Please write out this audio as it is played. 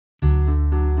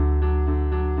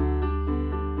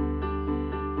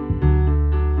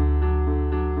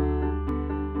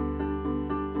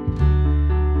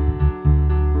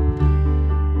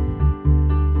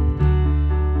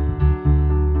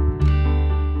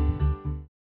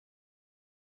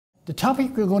The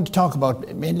topic we're going to talk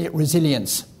about, mainly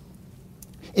resilience,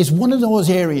 is one of those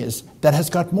areas that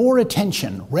has got more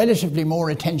attention, relatively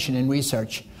more attention in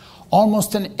research,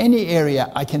 almost in any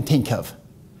area I can think of.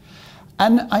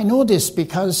 And I know this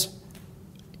because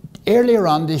earlier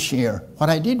on this year, what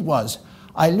I did was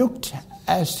I looked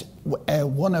at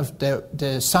one of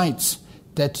the sites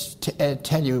that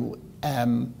tell you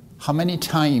how many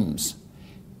times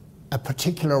a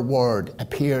particular word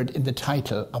appeared in the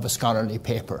title of a scholarly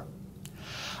paper.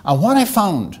 And what I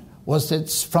found was that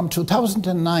from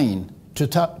 2009 to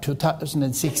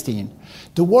 2016,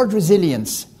 the word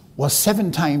resilience was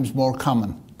 7 times more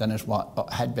common than it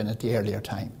had been at the earlier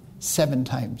time. 7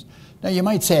 times. Now you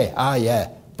might say, yeah,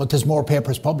 but there's more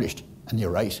papers published, and you're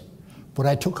right. But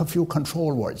I took a few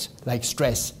control words, like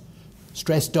stress.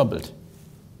 Stress doubled.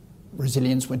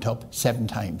 Resilience went up 7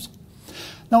 times.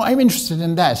 Now I'm interested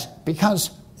in that because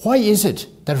why is it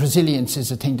that resilience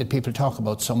is a thing that people talk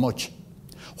about so much?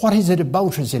 What is it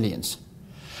about resilience?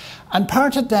 And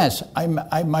part of that,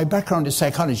 my background is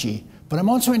psychology, but I'm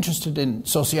also interested in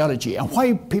sociology and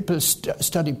why people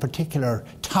study particular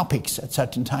topics at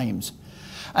certain times.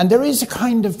 And there is a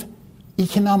kind of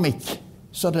economic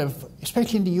sort of,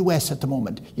 especially in the US at the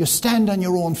moment, you stand on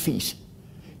your own feet.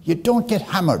 You don't get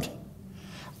hammered.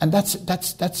 And that's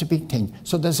a big thing.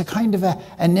 So there's a kind of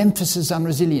an emphasis on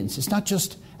resilience. It's not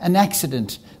just an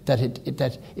accident that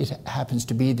it happens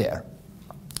to be there.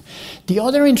 The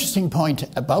other interesting point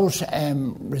about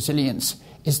resilience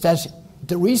is that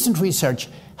the recent research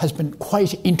has been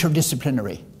quite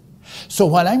interdisciplinary. So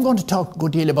while I'm going to talk a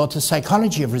good deal about the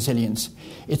psychology of resilience,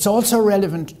 it's also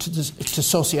relevant to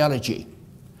sociology.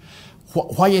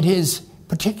 Why it is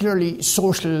particularly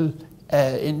social,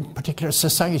 in particular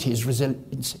societies,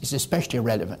 resilience is especially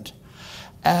relevant.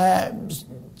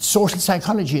 Social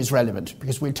psychology is relevant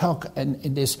because we'll talk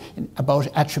in this about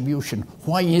attribution.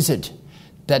 Why is it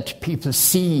that people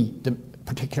see the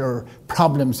particular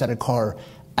problems that occur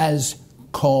as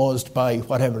caused by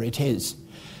whatever it is?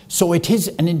 So it is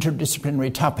an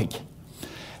interdisciplinary topic.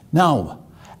 Now,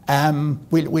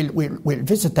 we'll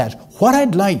visit that. What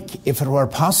I'd like, if it were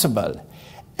possible,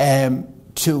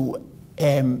 for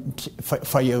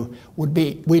you would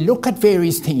be, we look at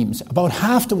various themes. About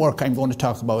half the work I'm going to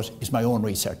talk about is my own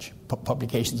research,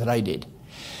 publications that I did.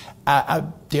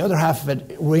 The other half of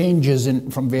it ranges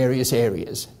from various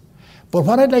areas. But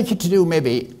what I'd like you to do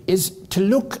maybe is to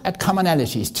look at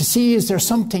commonalities, to see is there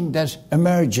something that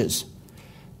emerges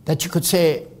that you could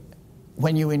say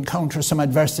when you encounter some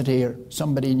adversity or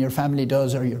somebody in your family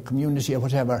does or your community or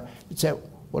whatever, you'd say,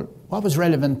 well, what was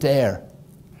relevant there?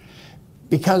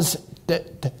 Because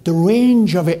the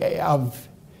range of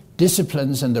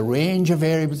disciplines and the range of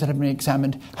variables that have been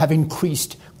examined have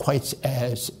increased quite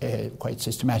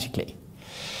systematically.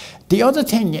 The other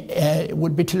thing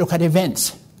would be to look at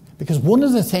events, because one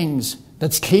of the things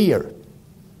that's clear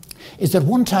is that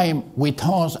one time we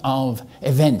thought of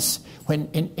events when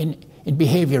in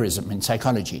behaviorism, in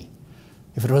psychology.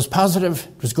 If it was positive,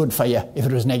 it was good for you. If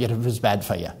it was negative, it was bad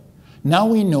for you. Now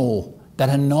we know that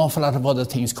an awful lot of other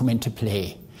things come into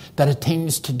play, that are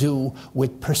things to do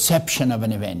with perception of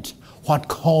an event, what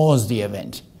caused the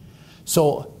event.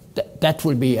 So that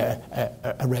will be a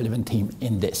relevant theme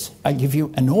in this. I'll give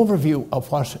you an overview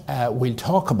of what we'll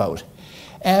talk about.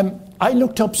 I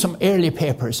looked up some early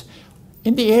papers.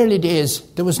 In the early days,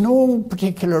 there was no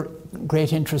particular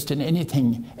great interest in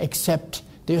anything except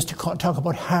they used to talk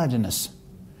about hardiness.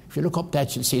 If you look up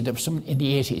that, you'll see there was some in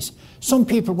the 80s. Some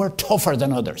people were tougher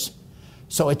than others.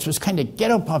 So it was kind of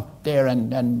get up there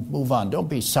and move on. Don't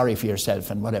be sorry for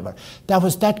yourself and whatever. That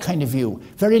was that kind of view.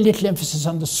 Very little emphasis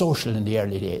on the social in the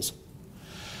early days.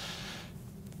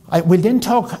 I will then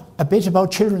talk a bit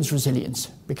about children's resilience,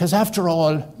 because after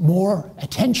all, more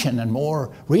attention and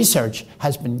more research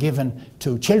has been given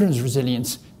to children's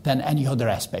resilience than any other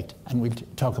aspect, and we'll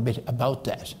talk a bit about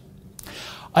that.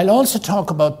 I'll also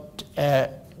talk about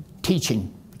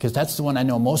teaching, because that's the one I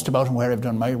know most about and where I've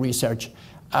done my research,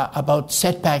 about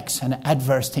setbacks and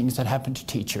adverse things that happen to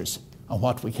teachers and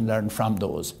what we can learn from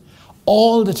those.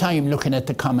 All the time looking at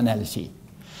the commonality.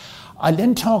 I'll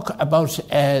then talk about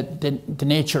the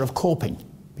nature of coping,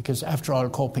 because after all,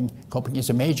 coping is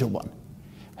a major one.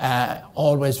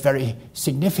 Always very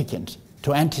significant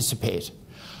to anticipate.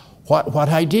 What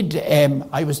I did,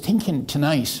 I was thinking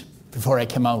tonight, before I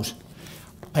came out,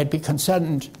 I'd be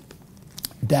concerned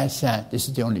that, this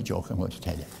is the only joke I'm going to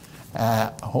tell you.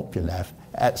 I hope you'll laugh.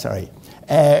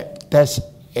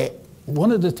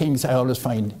 One of the things I always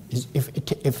find is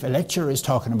if a lecturer is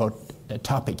talking about a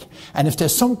topic, and if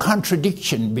there's some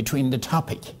contradiction between the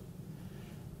topic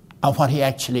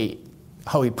and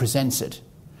how he presents it.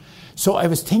 So I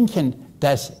was thinking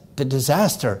that the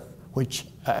disaster, which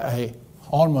I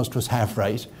almost was half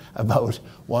right about,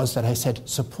 was that I said,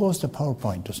 suppose the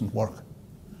PowerPoint doesn't work.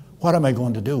 What am I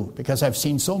going to do? Because I've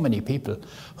seen so many people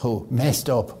who messed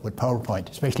up with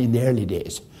PowerPoint, especially in the early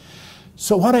days.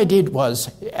 So what I did was,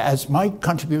 as my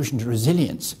contribution to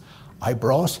resilience, I took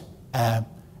a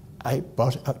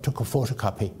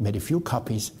photocopy, made a few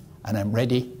copies, and I'm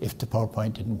ready if the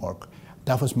PowerPoint didn't work.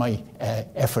 That was my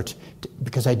effort,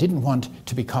 because I didn't want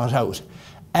to be caught out.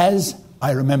 As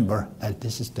I remember,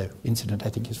 this is the incident I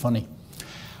think is funny.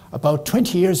 About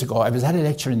 20 years ago, I was at a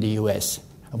lecture in the US.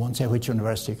 I won't say which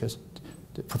university because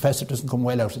the professor doesn't come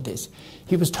well out of this.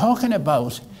 He was talking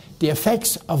about the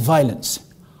effects of violence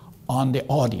on the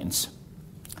audience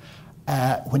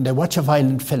when they watch a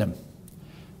violent film.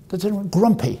 That they're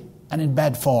grumpy and in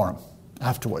bad form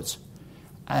afterwards.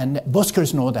 And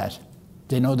buskers know that.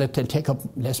 They know that they'll take up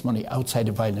less money outside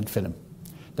a violent film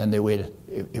than they will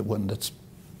one that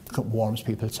warms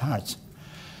people's hearts.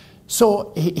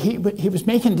 So he was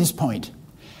making this point.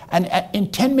 And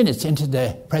in 10 minutes into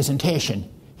the presentation,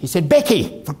 he said,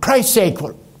 Becky, for Christ's sake,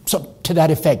 to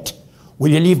that effect,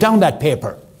 will you leave down that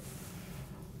paper?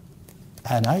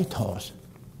 And I thought,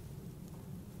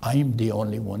 I'm the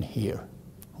only one here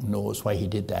who knows why he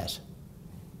did that.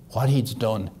 What he's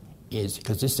done is,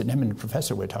 because this is an eminent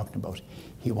professor we're talking about,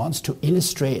 he wants to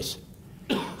illustrate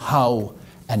how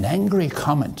an angry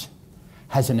comment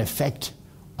has an effect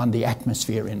on the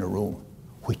atmosphere in a room,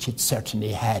 which it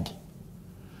certainly had.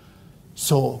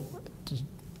 So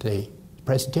the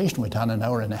presentation went on an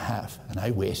hour and a half, and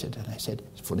I waited, and I said,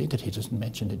 it's funny that he doesn't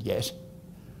mention it yet.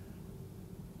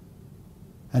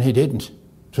 And he didn't.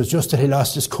 It was just that he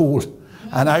lost his cool,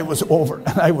 and I was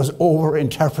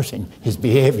over-interpreting his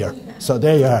behaviour. So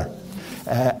there you are.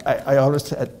 I always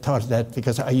thought of that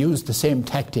because I used the same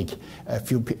tactic a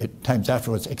few times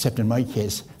afterwards, except in my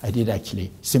case, I did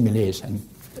actually simulate and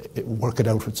work it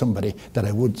out with somebody that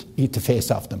I would eat the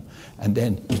face off them. And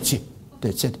then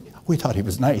they said, we thought he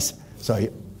was nice. So I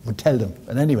would tell them.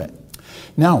 But anyway.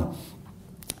 Now,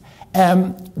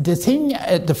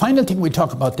 the final thing we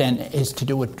talk about then is to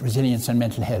do with resilience and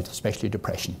mental health, especially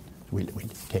depression. We'll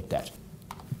take that.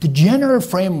 The general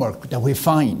framework that we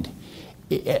find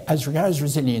as regards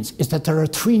resilience is that there are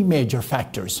three major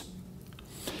factors.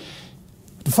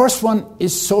 The first one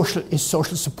is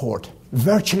social support.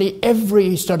 Virtually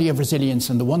every study of resilience,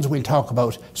 and the ones we'll talk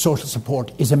about, social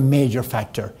support is a major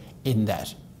factor in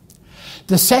that.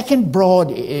 The second broad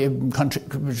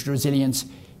contribution to resilience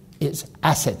is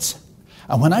assets.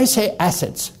 And when I say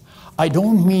assets, I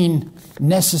don't mean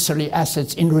necessarily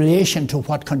assets in relation to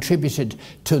what contributed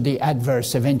to the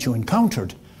adverse event you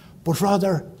encountered, but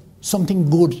rather something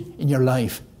good in your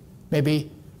life. Maybe,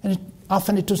 and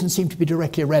often it doesn't seem to be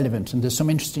directly relevant, and there's some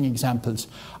interesting examples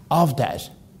of that.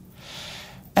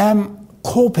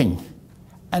 Coping,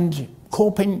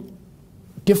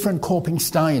 different coping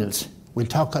styles. We'll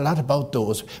talk a lot about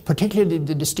those, particularly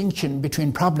the distinction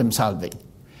between problem solving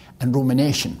and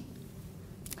rumination.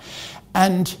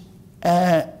 And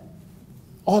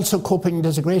also coping,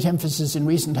 there's a great emphasis in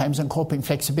recent times on coping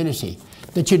flexibility,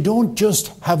 that you don't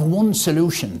just have one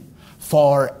solution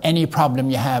for any problem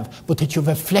you have, but that you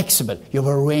have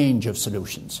a range of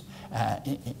solutions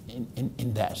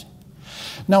in that.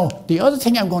 Now, the other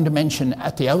thing I'm going to mention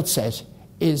at the outset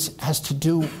has to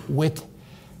do with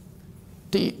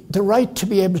the right to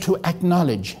be able to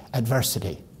acknowledge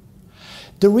adversity.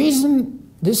 The reason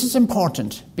this is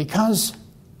important, because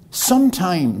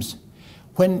sometimes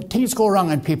when things go wrong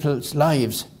in people's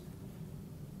lives,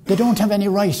 they don't have any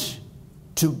right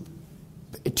to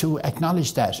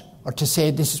acknowledge that or to say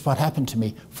this is what happened to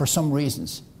me for some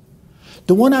reasons.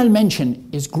 The one I'll mention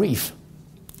is grief.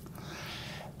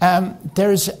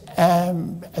 There's a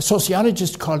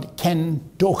sociologist called Ken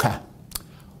Doka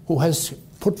who has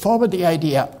put forward the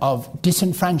idea of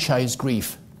disenfranchised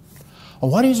grief.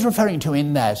 And what he's referring to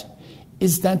in that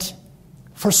is that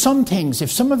for some things,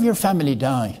 if some of your family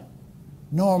die,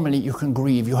 normally you can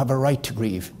grieve, you have a right to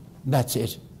grieve, that's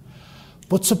it.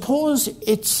 But suppose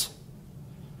it's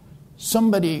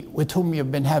somebody with whom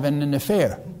you've been having an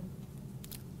affair,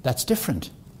 that's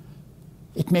different.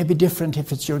 It may be different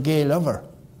if it's your gay lover.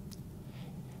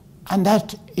 And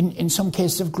that, in some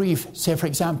cases of grief, say for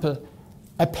example,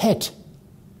 a pet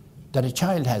that a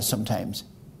child has sometimes,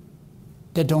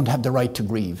 they don't have the right to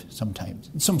grieve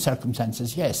sometimes. In some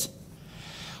circumstances, yes.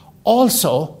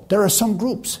 Also, there are some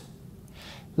groups,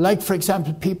 like for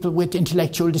example, people with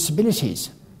intellectual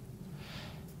disabilities.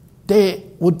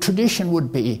 Tradition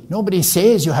would be, nobody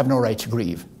says you have no right to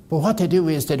grieve, but what they do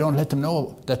is they don't let them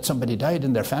know that somebody died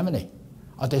in their family,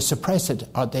 or they suppress it,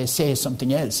 or they say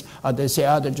something else, or they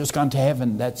say, they've just gone to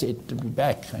heaven, that's it, they'll be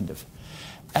back, kind of.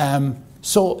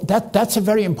 So that's a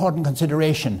very important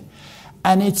consideration.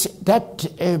 And it's that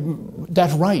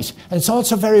right. And it's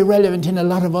also very relevant in a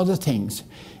lot of other things.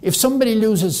 If somebody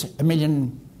loses 1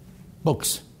 million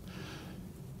books,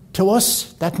 to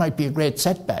us, that might be a great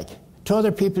setback. To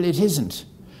other people, it isn't.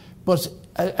 But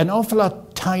an awful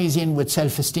lot ties in with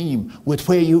self-esteem, with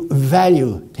where you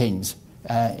value things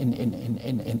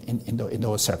in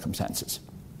those circumstances.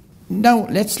 Now,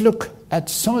 let's look at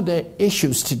some of the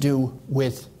issues to do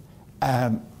with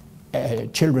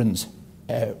children's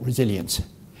resilience.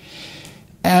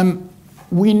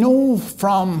 We know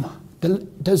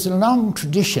there's a long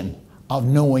tradition of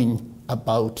knowing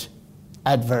about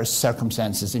adverse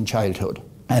circumstances in childhood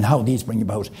and how these bring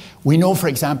about. We know, for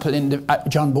example,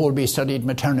 John Bowlby studied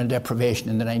maternal deprivation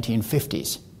in the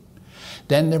 1950s.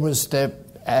 Then there was the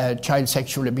child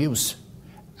sexual abuse.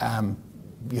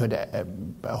 You had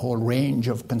a whole range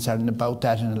of concern about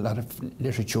that and a lot of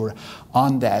literature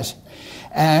on that.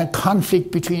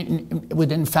 Conflict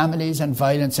within families and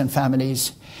violence in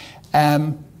families.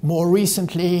 More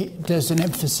recently, there's an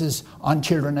emphasis on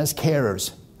children as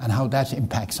carers and how that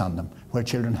impacts on them, where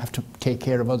children have to take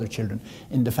care of other children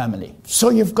in the family.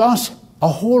 So you've got a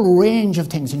whole range of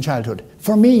things in childhood.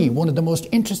 For me, one of the most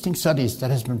interesting studies that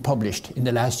has been published in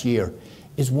the last year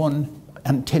is one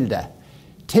on TILDA.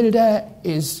 TILDA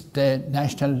is the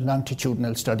National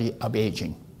Longitudinal Study of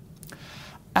Aging.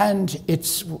 And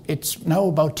it's now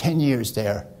about 10 years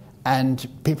there. And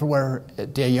people were,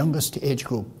 the youngest age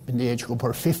group, in the age group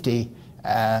were 50,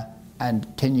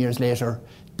 and 10 years later,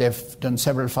 they've done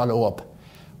several follow-up.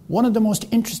 One of the most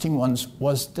interesting ones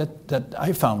was that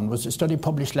I found was a study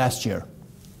published last year.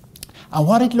 And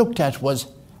what it looked at was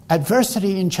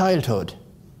adversity in childhood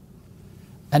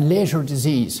and later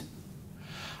disease.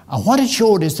 And what it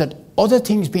showed is that other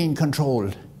things being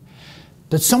controlled,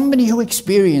 that somebody who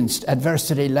experienced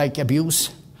adversity like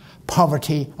abuse,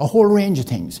 poverty, a whole range of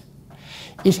things,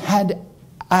 it had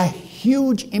a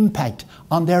huge impact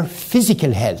on their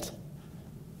physical health.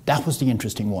 That was the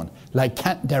interesting one. Like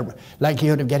their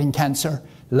likelihood of getting cancer,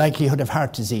 likelihood of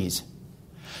heart disease.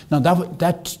 Now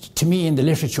that to me in the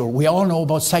literature, we all know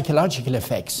about psychological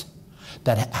effects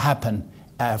that happen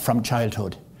from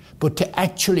childhood. But to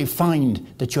actually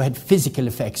find that you had physical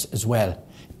effects as well,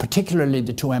 particularly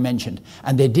the two I mentioned,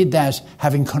 and they did that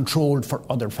having controlled for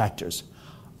other factors.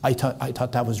 I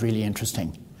thought that was really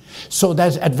interesting. So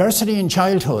that adversity in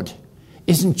childhood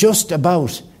isn't just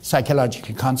about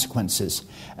psychological consequences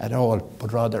at all,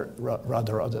 but rather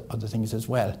other things as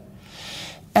well.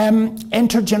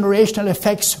 Intergenerational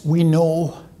effects, we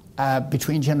know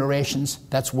between generations,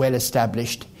 that's well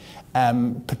established,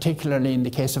 particularly in the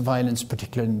case of violence,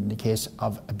 particularly in the case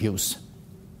of abuse.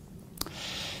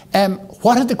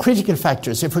 What are the critical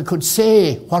factors? If we could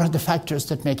say, what are the factors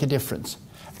that make a difference?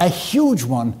 A huge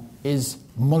one is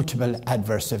multiple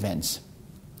adverse events.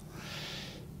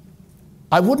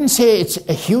 I wouldn't say it's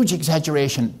a huge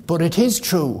exaggeration, but it is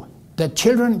true that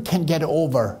children can get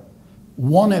over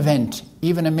one event,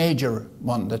 even a major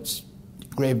one that's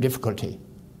grave difficulty.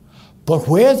 But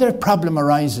where the problem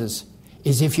arises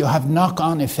is if you have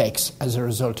knock-on effects as a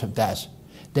result of that.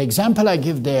 The example I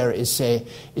give there is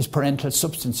parental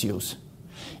substance use.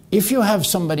 If you have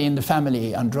somebody in the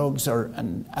family on drugs or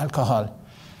on alcohol,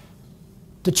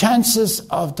 the chances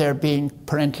of there being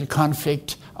parental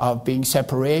conflict, of being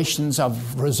separations,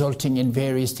 of resulting in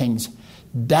various things,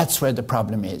 that's where the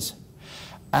problem is.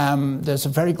 There's a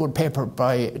very good paper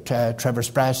by Trevor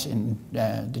Spratt in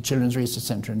the Children's Research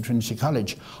Centre in Trinity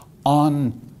College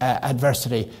on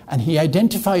adversity, and he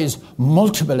identifies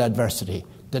multiple adversity,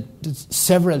 that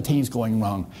several things going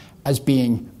wrong, as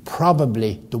being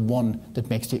probably the one that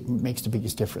makes the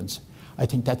biggest difference. I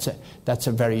think that's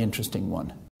a very interesting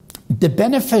one. The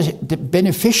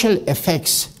beneficial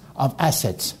effects of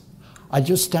assets. I'll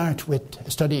just start with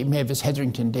a study Mavis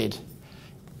Hetherington did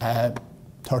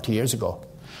 30 years ago.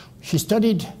 She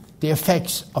studied the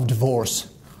effects of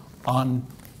divorce on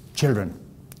children.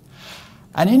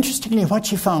 And interestingly, what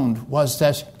she found was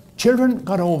that children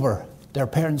got over their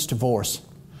parents' divorce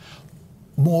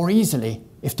more easily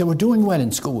if they were doing well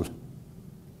in school.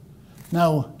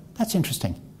 Now, that's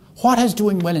interesting. What has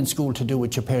doing well in school to do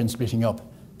with your parents splitting up?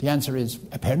 The answer is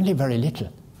apparently very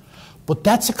little. But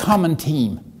that's a common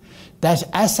theme, that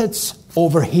assets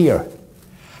over here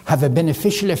have a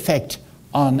beneficial effect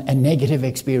on a negative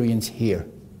experience here.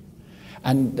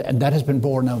 And that has been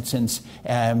borne out since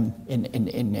in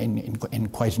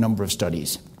quite a number of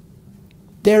studies.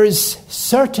 There is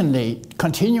certainly,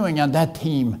 continuing on that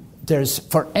theme,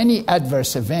 for any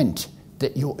adverse event,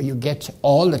 that you get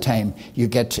all the time, you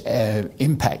get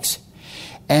impacts.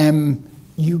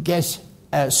 You get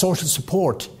social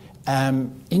support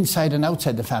inside and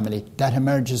outside the family that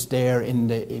emerges there in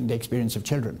the experience of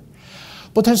children.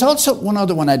 But there's also one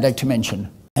other one I'd like to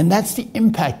mention, and that's the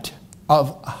impact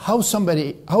of how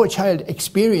a child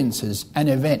experiences an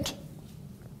event.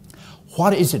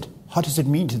 What is it? What does it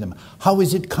mean to them? How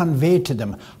is it conveyed to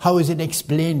them? How is it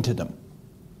explained to them?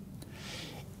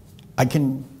 I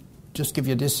can just give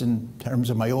you this in terms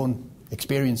of my own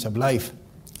experience of life.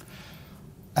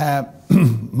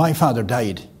 My father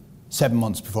died 7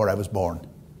 months before I was born.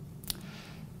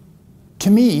 To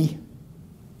me,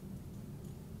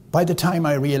 by the time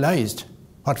I realised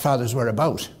what fathers were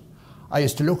about, I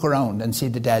used to look around and see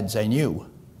the dads I knew.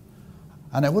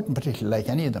 And I wouldn't particularly like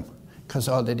any of them, because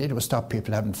all they did was stop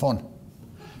people having fun.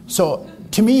 So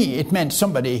to me, it meant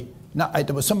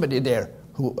there was somebody there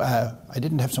who, I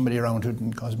didn't have somebody around who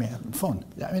didn't cause me having fun.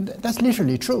 I mean, that's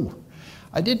literally true.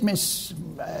 I did miss,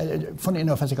 funny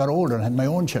enough, as I got older and had my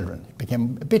own children, it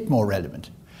became a bit more relevant.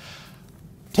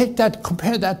 Take that,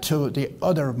 compare that to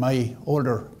my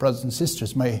older brothers and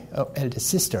sisters, my eldest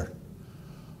sister,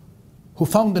 who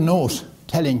found the note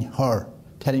telling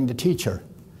the teacher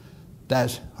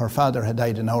that her father had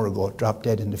died an hour ago, dropped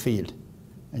dead in the field,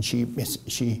 and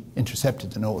she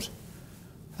intercepted the note.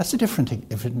 That's a different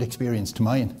experience to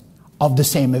mine of the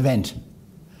same event.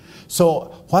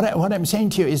 So what I'm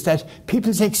saying to you is that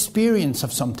people's experience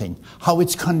of something, how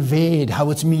it's conveyed, how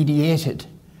it's mediated,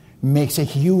 makes a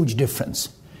huge difference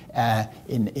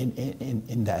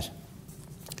in that.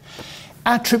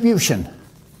 Attribution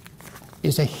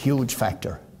is a huge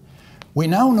factor. We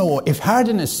now know if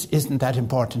hardiness isn't that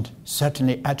important,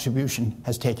 certainly attribution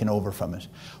has taken over from it.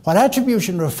 What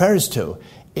attribution refers to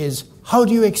is how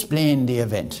do you explain the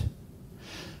event?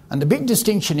 And the big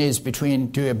distinction is between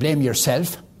do you blame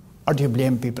yourself or do you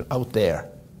blame people out there?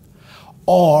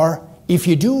 Or if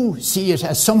you do see it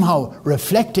as somehow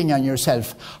reflecting on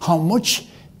yourself, how much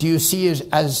do you see it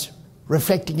as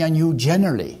reflecting on you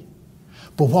generally?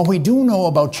 But what we do know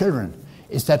about children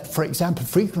is that, for example,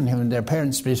 frequently when their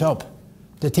parents split up,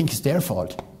 they think it's their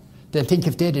fault. They'll think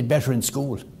if they did better in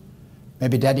school,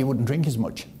 maybe daddy wouldn't drink as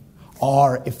much.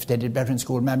 Or if they did better in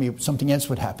school, maybe something else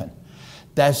would happen.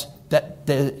 That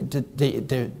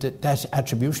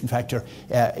attribution factor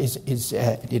is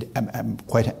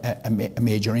quite a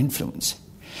major influence.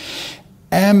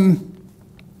 There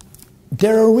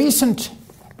are recent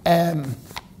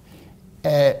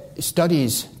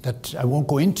studies that I won't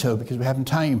go into because we haven't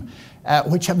time,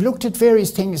 which have looked at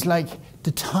various things like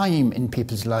the time in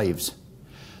people's lives.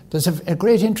 There's a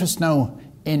great interest now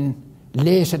in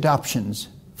late adoptions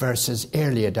versus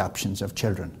early adoptions of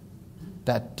children.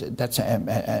 That's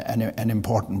an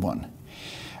important one.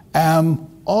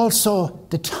 Also,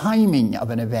 the timing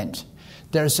of an event.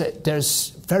 There's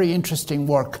very interesting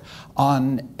work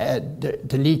on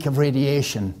the leak of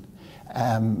radiation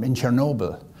in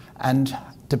Chernobyl, and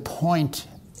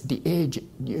the age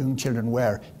young children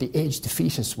were, the age the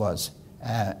fetus was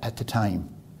at the time.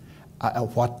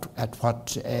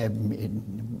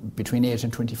 Between 8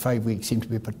 and 25 weeks seem to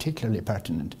be particularly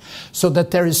pertinent. So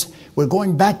that we're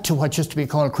going back to what used to be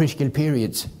called critical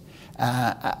periods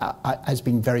as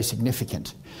being very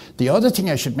significant. The other thing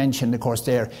I should mention, of course,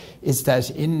 there is that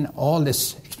in all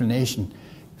this explanation,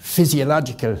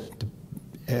 physiological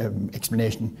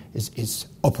explanation is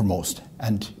uppermost,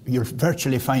 and you'll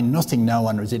virtually find nothing now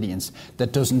on resilience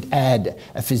that doesn't add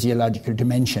a physiological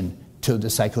dimension to the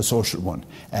psychosocial one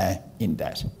in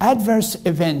that. Adverse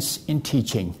events in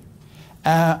teaching.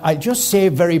 I just say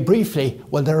very briefly,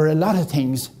 well, there are a lot of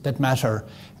things that matter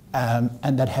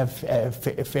and that have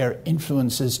fair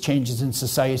influences, changes in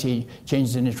society,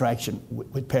 changes in interaction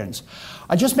with parents.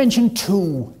 I just mentioned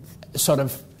two sort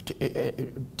of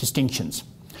distinctions.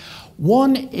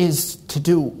 One is to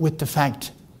do with the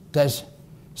fact that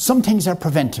some things are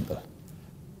preventable.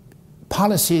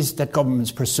 Policies that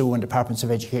governments pursue and departments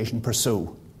of education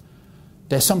pursue,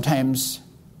 they're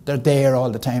there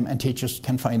all the time, and teachers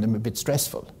can find them a bit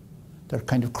stressful. They're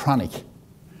kind of chronic.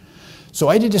 So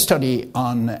I did a study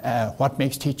on what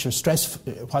makes teachers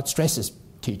what stresses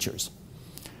teachers.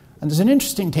 And there's an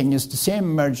interesting thing, is the same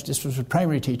emerged, this was with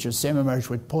primary teachers, same emerged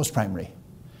with post-primary.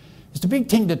 It's the big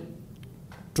thing that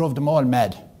drove them all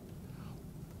mad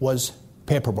was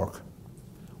paperwork.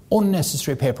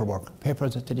 Unnecessary paperwork,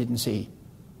 papers that they didn't see,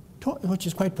 which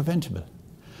is quite preventable.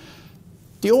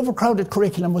 The overcrowded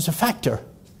curriculum was a factor,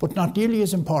 but not nearly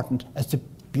as important as the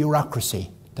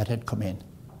bureaucracy that had come in.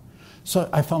 So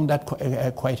I found that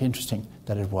quite interesting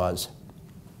that it was.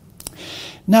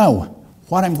 Now,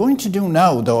 what I'm going to do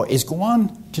now, though, is go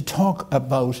on to talk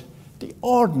about the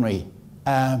ordinary,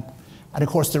 and of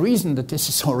course the reason that this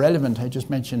is so relevant, I just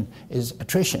mentioned, is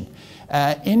attrition.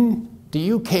 In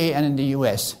the UK and in the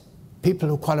US, people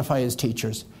who qualify as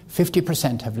teachers,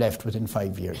 50% have left within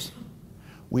 5 years.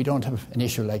 We don't have an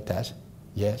issue like that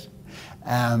yet,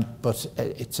 but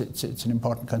it's an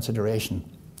important consideration.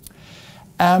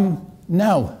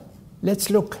 Now, let's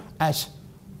look at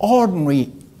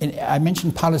ordinary, I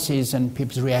mentioned policies and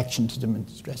people's reaction to them and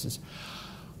stresses.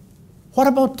 What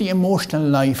about the emotional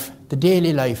life, the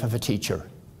daily life of a teacher?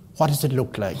 What does it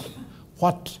look like?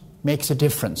 What makes a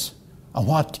difference? And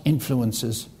what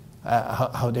influences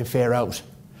how they fare out?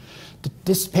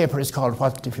 This paper is called,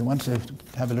 what, if you want to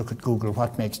have a look at Google,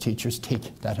 What Makes Teachers Tick,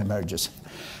 that emerges.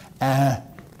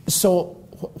 So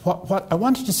what I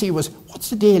wanted to see was, what's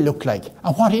the day look like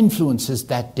and what influences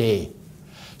that day?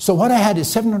 So what I had is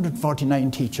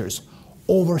 749 teachers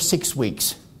over 6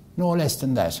 weeks, no less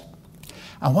than that.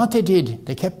 And what they did,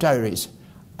 they kept diaries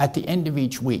at the end of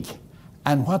each week.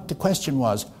 And what the question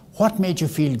was, what made you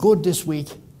feel good this week?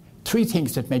 3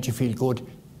 things that made you feel good,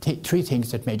 3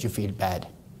 things that made you feel bad.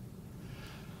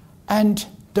 And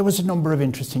there was a number of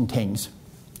interesting things.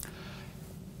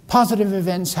 Positive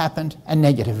events happened and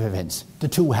negative events. The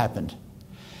two happened.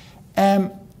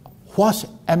 What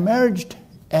emerged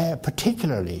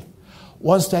particularly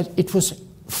was that it was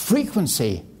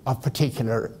frequency of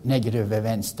particular negative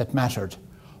events that mattered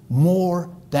more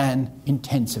than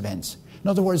intense events. In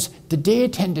other words, the day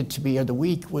tended to be, or the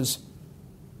week was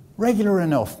regular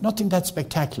enough, nothing that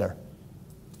spectacular,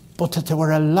 but that there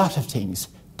were a lot of things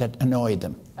that annoyed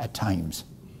them at times.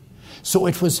 So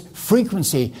it was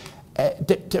frequency.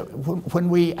 When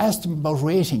we asked them about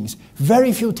ratings,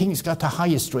 very few things got the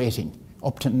highest rating,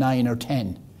 up to 9 or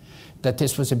 10, that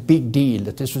this was a big deal,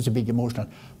 that this was a big emotional.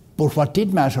 But what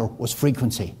did matter was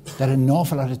frequency, that an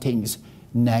awful lot of things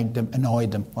nagged them,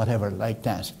 annoyed them, whatever, like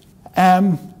that.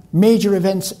 Major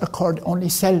events occurred only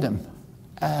seldom.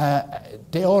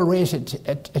 They all rated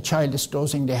a child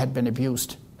disclosing they had been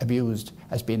abused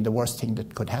as being the worst thing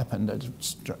that could happen, the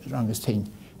strongest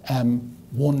thing.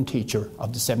 One teacher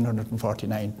of the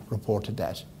 749 reported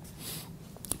that.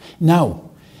 Now,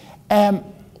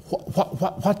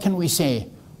 what can we say?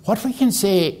 What we can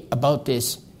say about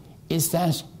this is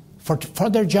that for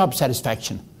their job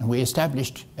satisfaction, and we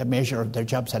established a measure of their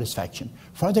job satisfaction,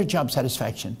 for their job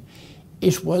satisfaction,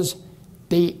 it was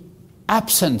the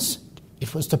absence,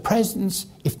 it was the presence,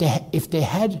 if they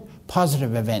had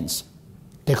positive events,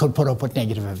 they could put up with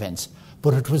negative events,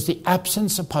 but it was the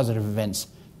absence of positive events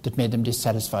that made them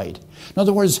dissatisfied. In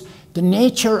other words, the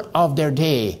nature of their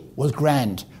day was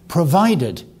grand,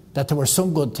 provided that there were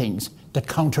some good things that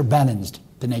counterbalanced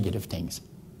the negative things.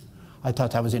 I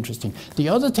thought that was interesting. The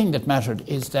other thing that mattered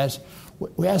is that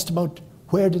we asked about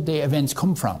where did the events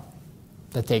come from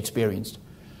that they experienced.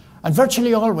 And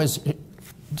virtually always,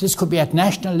 this could be at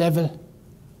national level,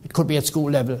 it could be at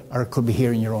school level, or it could be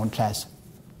here in your own class.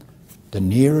 The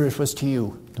nearer it was to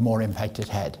you, the more impact it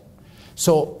had.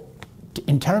 So,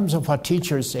 in terms of what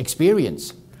teachers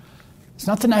experience, it's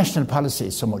not the national policy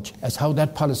so much as how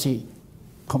that policy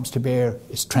comes to bear,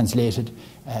 is translated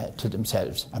to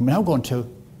themselves. I'm now going to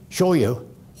show you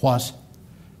what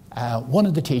one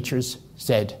of the teachers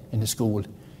said in the school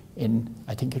in,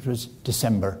 I think it was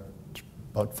December,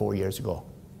 about 4 years ago.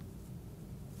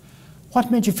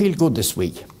 What made you feel good this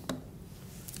week?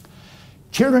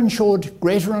 Children showed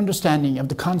greater understanding of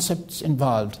the concepts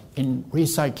involved in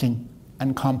recycling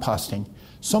and composting.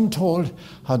 Some told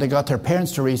how they got their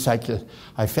parents to recycle.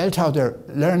 I felt how their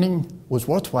learning was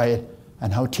worthwhile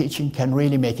and how teaching can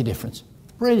really make a difference.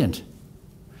 Brilliant.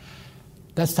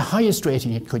 That's the highest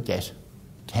rating it could get,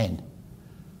 10.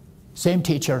 Same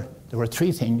teacher, there were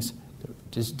 3 things,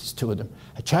 there's 2 of them.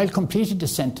 A child completed the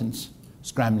sentence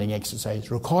scrambling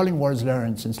exercise, recalling words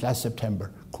learned since last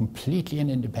September, completely and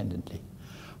independently.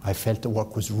 I felt the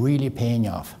work was really paying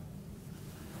off.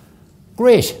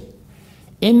 Great.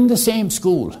 In the same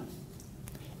school,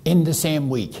 in the same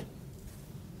week,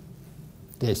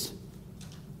 this.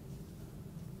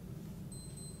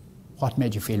 What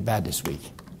made you feel bad this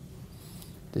week?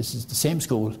 This is the same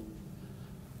school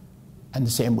and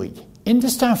the same week. In the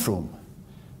staff room,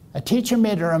 a teacher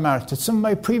made a remark that some of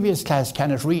my previous class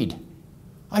cannot read.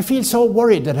 I feel so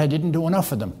worried that I didn't do enough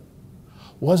for them.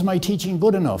 Was my teaching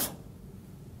good enough?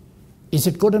 Is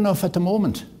it good enough at the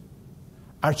moment?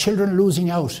 Are children losing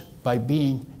out by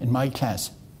being in my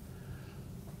class?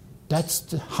 That's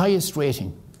the highest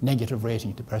rating, negative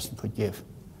rating the person could give.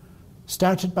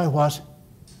 Started by what?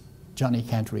 Johnny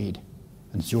can't read,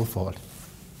 and it's your fault.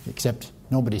 Except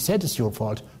nobody said it's your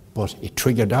fault, but it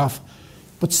triggered off.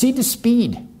 But see the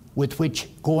speed with which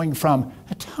going from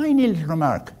a tiny little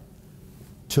remark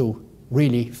to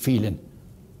really feeling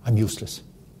I'm useless.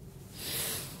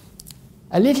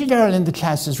 A little girl in the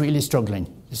class is really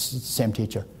struggling. This is the same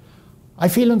teacher. I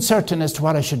feel uncertain as to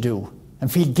what I should do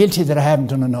and feel guilty that I haven't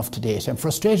done enough to date. I'm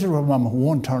frustrated with mum who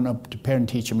won't turn up to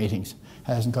parent-teacher meetings,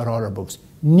 hasn't got all her books.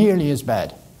 Nearly as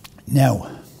bad.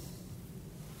 Now,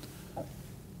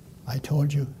 I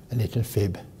told you a little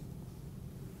fib.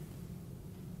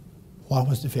 What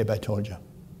was the fib I told you?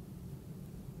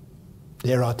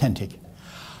 They're authentic.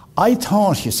 I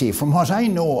thought, you see, from what I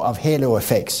know of halo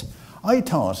effects, I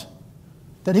thought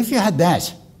that if you had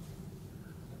that,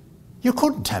 you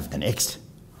couldn't have the next.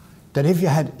 That if you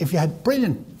had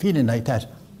brilliant feeling like that,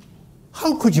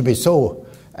 how could you be so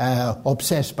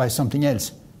upset by something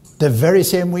else the very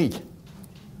same week?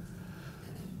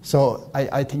 So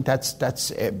I think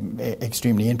that's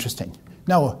extremely interesting.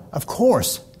 Now, of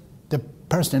course, the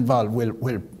person involved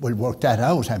will work that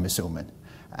out, I'm assuming,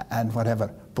 and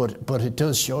whatever. But it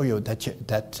does show you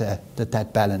that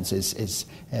balance is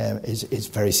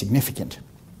very significant.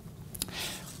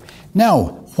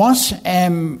 Now, what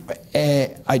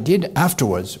I did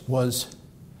afterwards was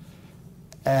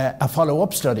a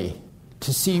follow-up study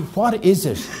to see what is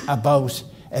it about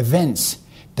events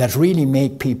that really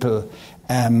make people,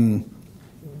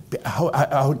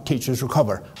 how teachers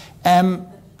recover.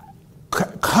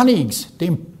 Colleagues, the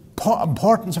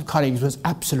importance of colleagues was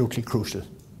absolutely crucial.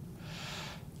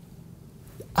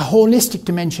 A holistic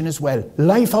dimension as well.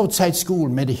 Life outside school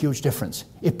made a huge difference.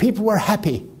 If people were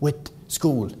happy with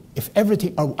school, if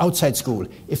everything, or outside school,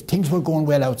 if things were going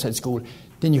well outside school,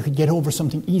 then you could get over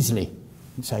something easily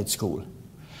inside school.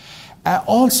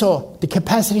 Also, the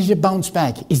capacity to bounce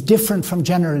back is different from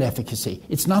general efficacy.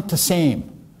 It's not the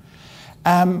same.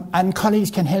 And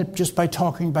colleagues can help just by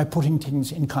talking, by putting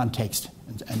things in context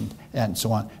and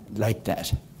so on, like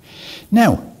that.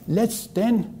 Now, let's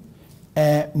then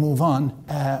move on.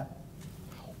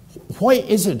 Why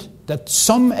is it that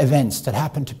some events that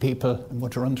happen to people, I'm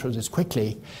going to run through this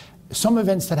quickly, some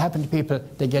events that happen to people,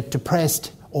 they get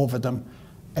depressed over them,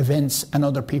 events, and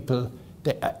other people,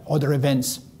 other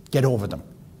events get over them?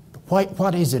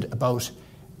 What is it about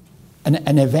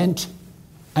an event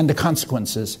and the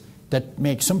consequences that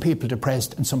make some people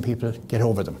depressed and some people get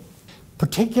over them?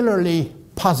 Particularly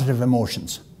positive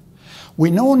emotions.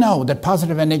 We know now that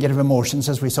positive and negative emotions,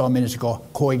 as we saw a minute ago,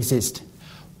 coexist.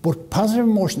 But positive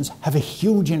emotions have a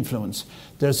huge influence.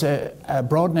 There's a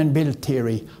broaden and build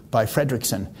theory by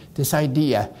Fredrickson, this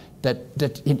idea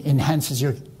that enhances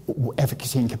your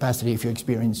efficacy and capacity if you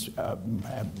experience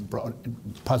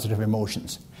positive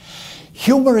emotions.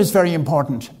 Humour is very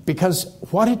important because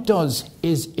what it does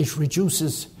is it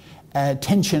reduces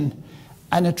tension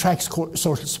and attracts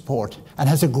social support and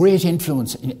has a great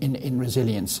influence in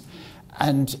resilience.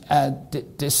 And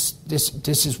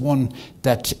this is one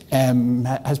that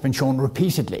has been shown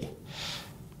repeatedly.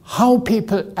 How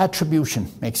people attribution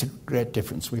makes a great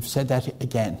difference. We've said that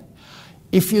again.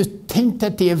 If you think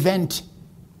that the event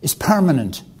is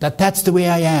permanent, that's the way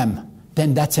I am,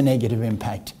 then that's a negative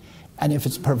impact. And if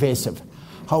it's pervasive.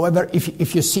 However,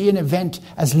 if you see an event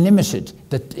as limited,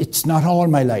 that it's not all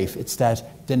my life, it's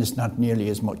that, then it's not nearly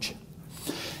as much.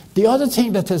 The other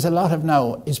thing that there's a lot of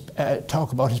now is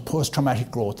talk about is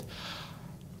post-traumatic growth.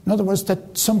 In other words,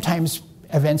 that sometimes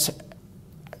events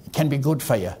can be good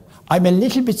for you. I'm a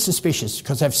little bit suspicious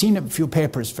because I've seen a few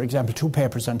papers, for example, 2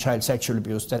 papers on child sexual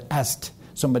abuse that asked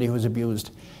somebody who was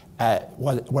abused,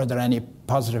 were there any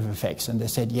positive effects? And they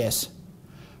said yes.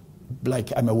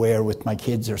 Like I'm aware with my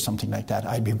kids or something like that.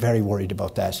 I'd be very worried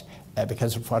about that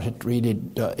because of what it really,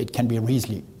 it can be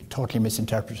really totally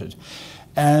misinterpreted.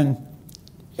 And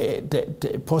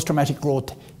the post-traumatic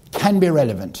growth can be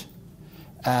relevant,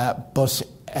 but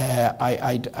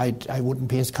I wouldn't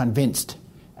be as convinced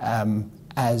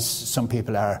as some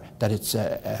people are that it's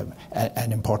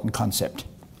an important concept.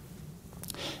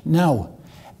 Now,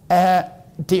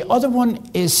 the other one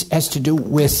has to do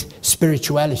with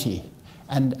spirituality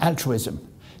and altruism,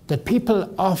 that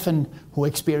people often who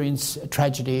experience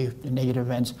tragedy, negative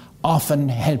events, often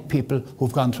help people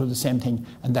who've gone through the same thing,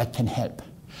 and that can help.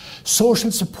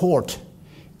 Social support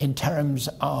in terms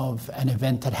of an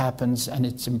event that happens and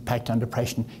its impact on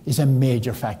depression is a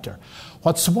major factor.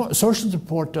 What social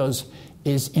support does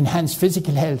is enhance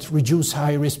physical health, reduce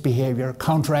high-risk behaviour,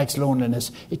 counteracts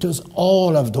loneliness. It does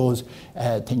all of those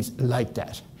things like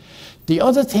that. The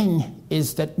other thing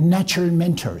is that natural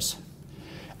mentors,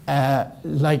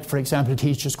 like, for example,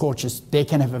 teachers, coaches, they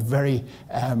can have a very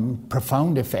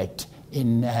profound effect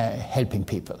in helping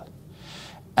people.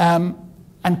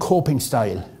 And coping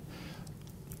style.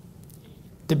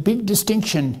 The big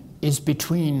distinction is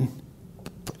between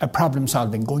a problem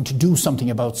solving, going to do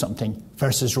something about something,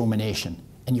 versus rumination.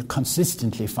 And you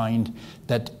consistently find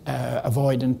that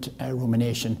avoidant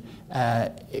rumination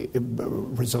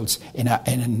results in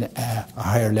a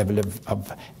higher level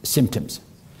of symptoms.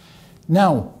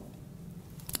 Now,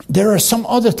 there are some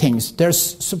other things. There's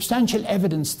substantial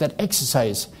evidence that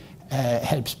exercise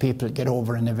helps people get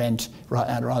over an event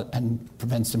and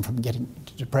prevents them from getting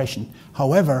into depression.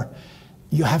 However,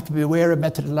 you have to be aware of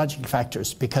methodological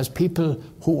factors, because people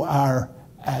who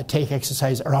take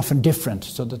exercise are often different,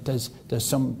 so that there's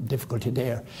some difficulty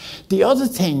there. The other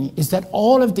thing is that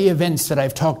all of the events that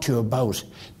I've talked to you about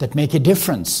that make a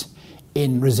difference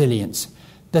in resilience,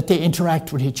 that they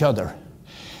interact with each other.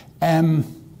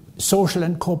 Social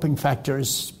and coping factors,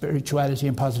 spirituality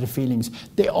and positive feelings,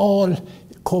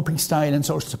 coping style and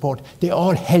social support, they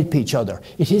all help each other.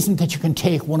 It isn't that you can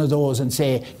take one of those and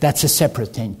say that's a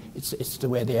separate thing. It's the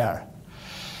way they are.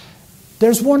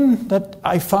 There's one that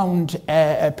I found,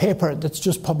 a paper that's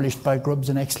just published by Grubbs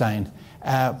and Exline,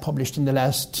 published in the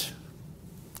last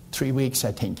 3 weeks,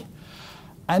 I think.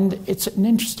 And it's an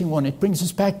interesting one. It brings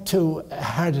us back to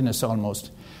hardiness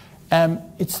almost.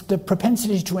 It's the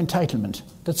propensity to entitlement,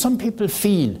 that some people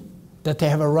feel that they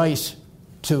have a right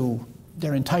to,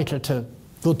 they're entitled to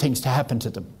good things to happen to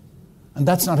them. And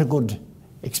that's not a good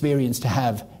experience to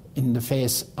have in the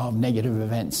face of negative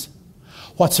events.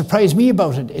 What surprised me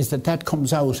about it is that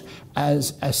comes out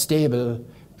as a stable,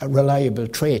 a reliable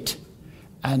trait,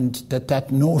 and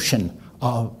that notion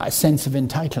of a sense of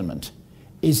entitlement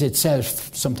is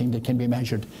itself something that can be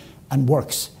measured and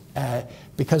works,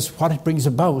 because what it brings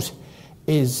about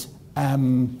is a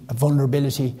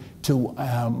vulnerability to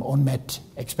unmet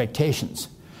expectations.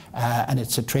 And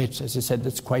it's a trait, as I said,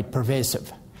 that's quite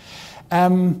pervasive.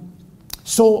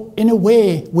 So in a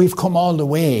way, we've come all the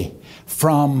way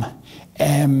from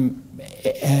a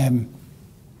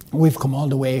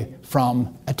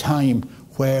time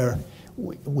where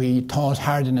we thought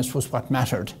hardiness was what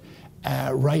mattered,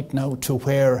 right now to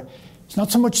where it's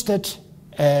not so much that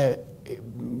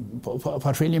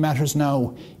what really matters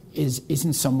now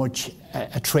isn't so much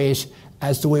a trait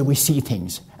as the way we see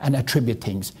things and attribute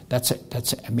things. That's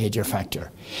a major factor.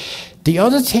 The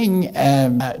other thing,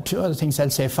 two other things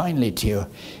I'll say finally to you,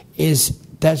 is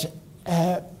that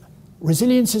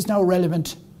resilience is now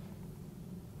relevant.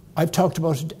 I've talked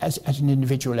about it at an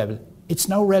individual level. It's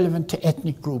now relevant to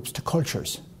ethnic groups, to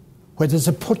cultures, where there's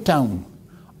a put down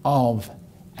of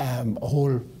a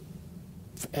whole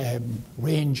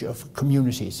range of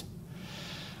communities.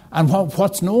 And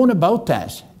what's known about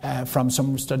that from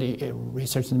some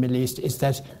research in the Middle East is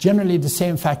that generally the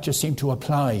same factors seem to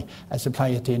apply at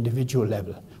the individual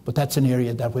level. But that's an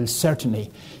area that will certainly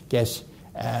get,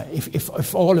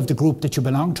 if all of the group that you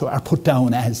belong to are put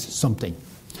down as something,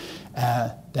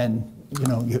 then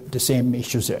the same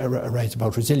issues arise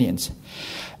about resilience.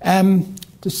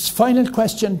 This final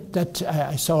question that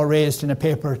I saw raised in a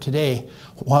paper today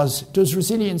was, does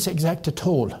resilience exact a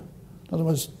toll? In other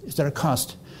words, is there a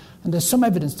cost? And there's some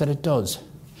evidence that it does.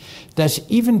 That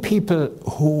even people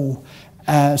who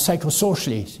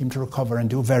psychosocially seem to recover and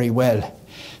do very well,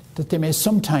 that they may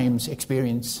sometimes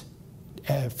experience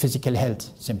physical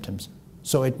health symptoms.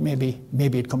 So maybe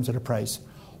it comes at a price.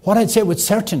 What I'd say with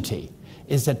certainty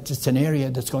is that it's an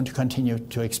area that's going to continue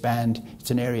to expand.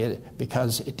 It's an area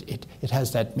because it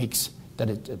has that mix that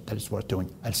it's worth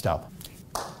doing. I'll stop.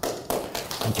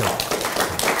 Thank you.